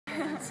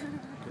chance.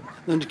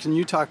 Linda, can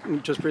you talk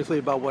just briefly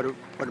about what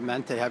it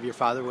meant to have your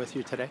father with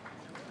you today?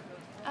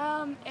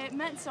 It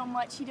meant so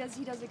much. He does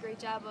a great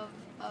job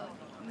of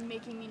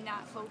making me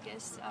not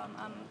focus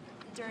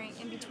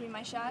in between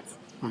my shots.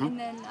 Mm-hmm. And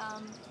then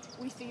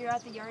we figure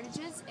out the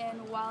yardages,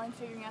 and while I'm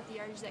figuring out the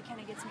yardage, that kind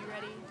of gets me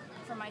ready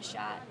for my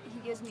shot. He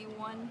gives me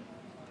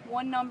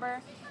one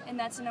number, and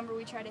that's the number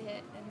we try to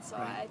hit, and so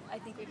right. I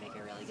think we make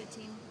a really good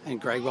team. And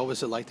Greg, what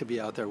was it like to be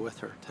out there with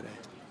her today?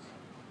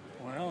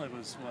 Well, it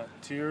was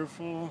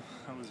tearful.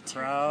 I was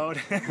proud.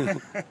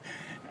 It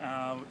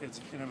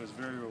was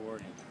very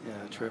rewarding.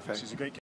 Yeah, terrific. She's a great